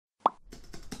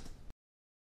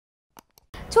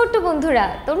ছোট্ট বন্ধুরা,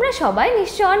 তোমরা সবাই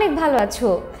নিশ্চয়ই অনেক ভালো আছো।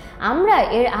 আমরা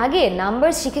এর আগে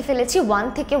নাম্বার শিখে ফেলেছি 1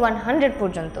 থেকে 100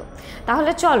 পর্যন্ত।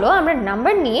 তাহলে চলো আমরা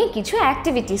নাম্বার নিয়ে কিছু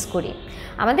অ্যাক্টিভিটিস করি।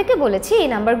 আমাদেরকে বলেছি এই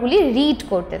নাম্বারগুলি রিড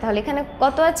করতে। তাহলে এখানে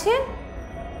কত আছে?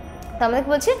 তো আমাদেরকে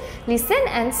বলছে লিসেন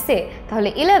অ্যান্ড সে। তাহলে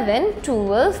 11,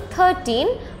 12, 13,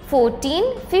 14,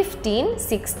 15,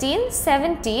 16,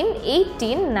 17,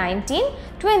 18, 19,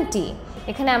 20।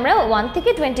 এখানে আমরা 1 থেকে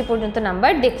 20 পর্যন্ত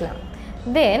নাম্বার দেখলাম।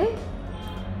 দেন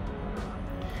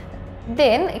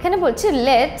এখানে বলছে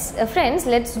let's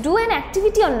do an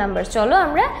activity on number. চলো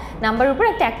আমরা নাম্বারের উপর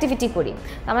একটা অ্যাক্টিভিটি করি।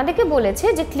 আমাদেরকে বলেছে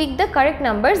যে click the correct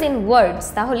numbers in words.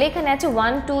 তাহলে এখানে আছে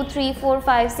 1, 2, 3, 4,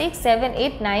 5, 6, 7,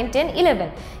 8, 9, 10,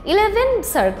 11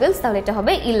 সার্কেলস। তাহলে এটা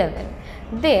হবে 11।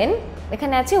 দেন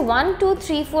এখানে আছে 1, 2,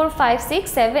 3, 4, 5, 6,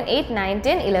 7, 8, 9,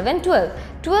 10, 11,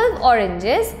 12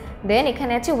 অরেঞ্জেস। দেন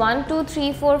এখানে আছে 1, 2, 3,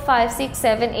 4, 5, 6,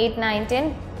 7, 8, 9, 10,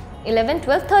 11,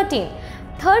 12,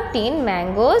 13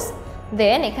 ম্যাঙ্গোস।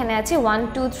 দেন এখানে আছে 1,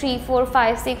 2, 3, 4,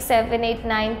 5, 6, 7, 8,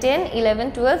 9, 10, 11,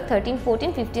 12, 13,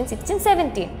 14, 15, 16,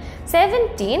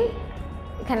 17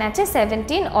 এখানে আছে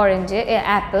 17 অরেঞ্জ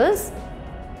অ্যাপলস।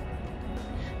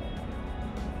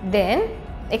 দেন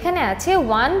এখানে আছে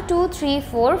 1, 2, 3,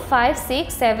 4, 5, 6,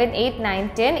 7, 8, 9,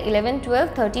 10, 11, 12,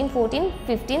 13, 14,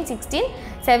 15, 16,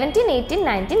 17, 18,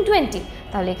 19, 20।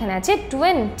 তাহলে এখানে আছে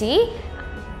 20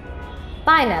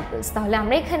 পাইনঅ্যাপলস। তাহলে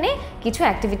আমরা এখানে কিছু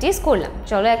অ্যাক্টিভিটিস করলাম।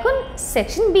 চলো এখন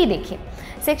সেকশন বি দেখি।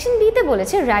 সেকশন বিতে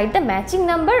বলেছে write the matching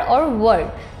number or word.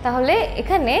 তাহলে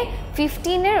এখানে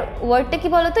 15-এর ওয়ার্ডটা কি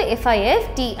বলো তো?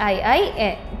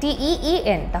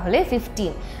 FIFTIITEEN। তাহলে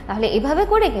 15। তাহলে এভাবে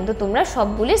করে কিন্তু তোমরা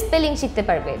সবগুলির স্পেলিং শিখতে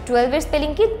পারবে। 12-এর স্পেলিং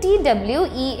কি?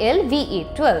 TWELVE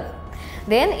 12।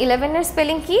 দেন 11-এর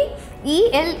স্পেলিং কি?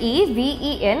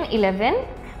 ELEVEN 11।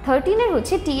 13-এর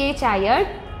হচ্ছে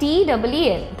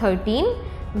THIRTEEN 13।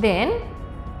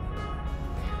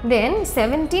 দেন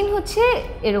 17 হচ্ছে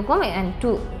এরকম, অ্যান্ড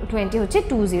 20 হচ্ছে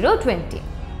 2020।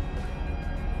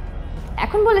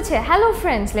 এখন বলেছে hello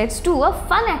friends, let's do a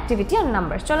fun activity on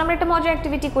number. চলো আমরা একটা মজার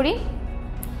অ্যাক্টিভিটি করি।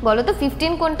 বলো তো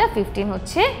 15 কোনটা? 15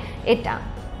 হচ্ছে এটা।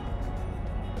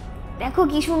 দেখো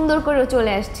কি সুন্দর করে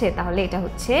চলে আসছে। তাহলে এটা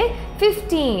হচ্ছে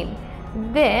 15।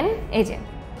 দেন এই যে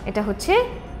এটা হচ্ছে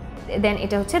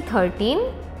 13।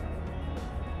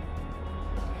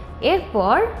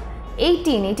 এরপর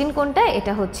 18 কোনটা?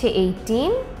 এটা হচ্ছে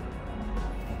 18।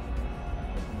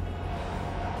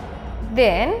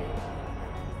 দেন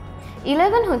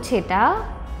 11 হচ্ছে এটা।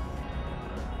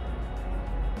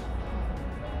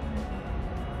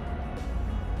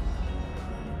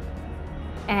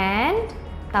 অ্যান্ড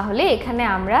তাহলে এখানে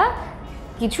আমরা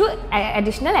কিছু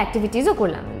অ্যাডিশনাল অ্যাক্টিভিটিসও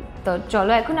করলাম। তো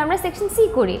চলো এখন আমরা সেকশন সি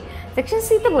করি। সেকশন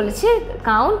সিতে বলেছে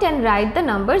count and write the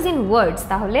numbers in words.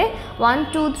 তাহলে 1,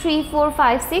 2, 3, 4,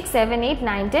 5, 6, 7, 8,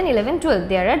 9, 10, 11, 12।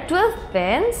 There are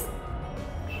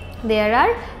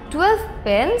 12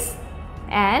 pens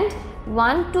and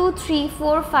 1, 2, 3,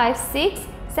 4, 5, 6,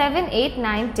 7, 8,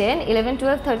 9, 10, 11,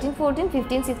 12, 13, 14,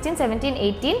 15, 16, 17,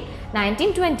 18, 19,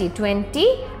 20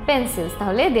 pencils।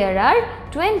 তাহলে there are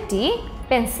 20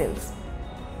 pencils।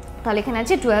 তাহলে এখানে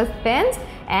আছে 12 pens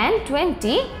and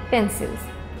 20 pencils।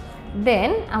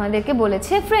 দেন আমাদেরকে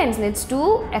বলেছে friends let's do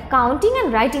a counting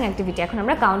and writing activity. এখন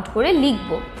আমরা কাউন্ট করে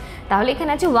লিখবো। তাহলে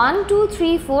এখানে আছে 1, 2,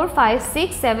 3, 4, 5, 6,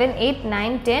 7, 8,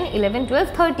 9, 10, 11, 12,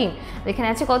 13। এখানে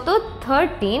আছে কত?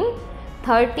 13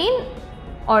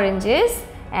 অরেঞ্জেস।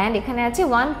 অ্যান্ড এখানে আছে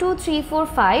 1, 2, 3, 4,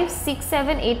 5, 6,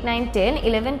 7, 8, 9, 10,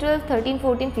 11, 12, 13,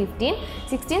 14, 15,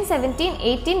 16, 17,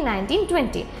 18, 19,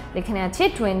 20। এখানে আছে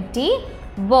 20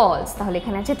 balls। তাহলে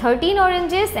এখানে আছে 13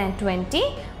 অরেঞ্জেস অ্যান্ড 20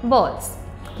 balls।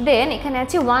 দেন এখানে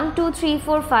আছে 1, 2, 3,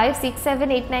 4, 5, 6, 7,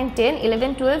 8, 9, 10,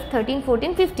 11, 12, 13,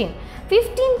 14, 15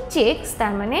 chicks।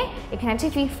 তার মানে এখানে আছে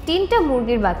 15টা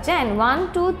মুরগির বাচ্চা। And 1,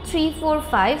 2, 3, 4,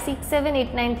 5, 6, 7,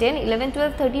 8, 9, 10, 11,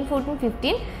 12, 13, 14,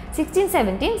 15, 16,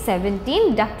 17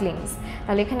 ducklings।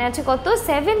 তাহলে এখানে আছে কত?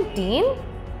 17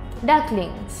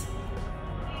 ducklings।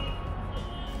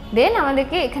 দেন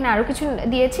আমাদেরকে এখানে আরও কিছু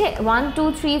দিয়েছে 1, 2,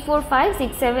 3, 4, 5,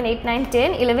 6, 7, 8, 9, 10,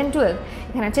 11, 12।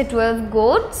 এখানে আছে 12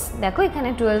 goats। দেখো এখানে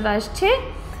 12 আসছে।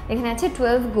 এখানে আছে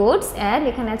 12 goats। অ্যান্ড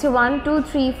এখানে আছে 1, 2,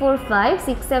 3, 4, 5,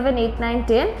 6, 7, 8, 9,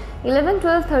 10, 11,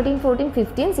 12, 13, 14,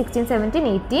 15, 16, 17,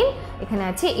 18। এখানে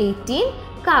আছে 18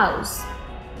 cows।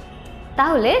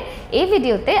 তাহলে এই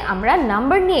ভিডিওতে আমরা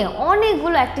নাম্বার নিয়ে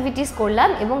অনেকগুলো অ্যাক্টিভিটিস করলাম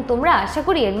এবং তোমরা আশা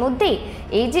করি এর মধ্যেই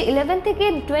এই যে 11 থেকে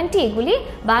 20 এগুলি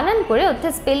বানান করে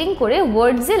অর্থাৎ স্পেলিং করে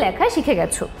ওয়ার্ডসে লেখা শিখে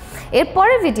গেছো।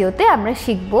 এরপরের ভিডিওতে আমরা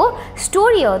শিখব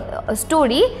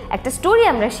একটা স্টোরি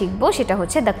আমরা শিখব, সেটা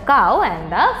হচ্ছে the cow and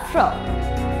the frog.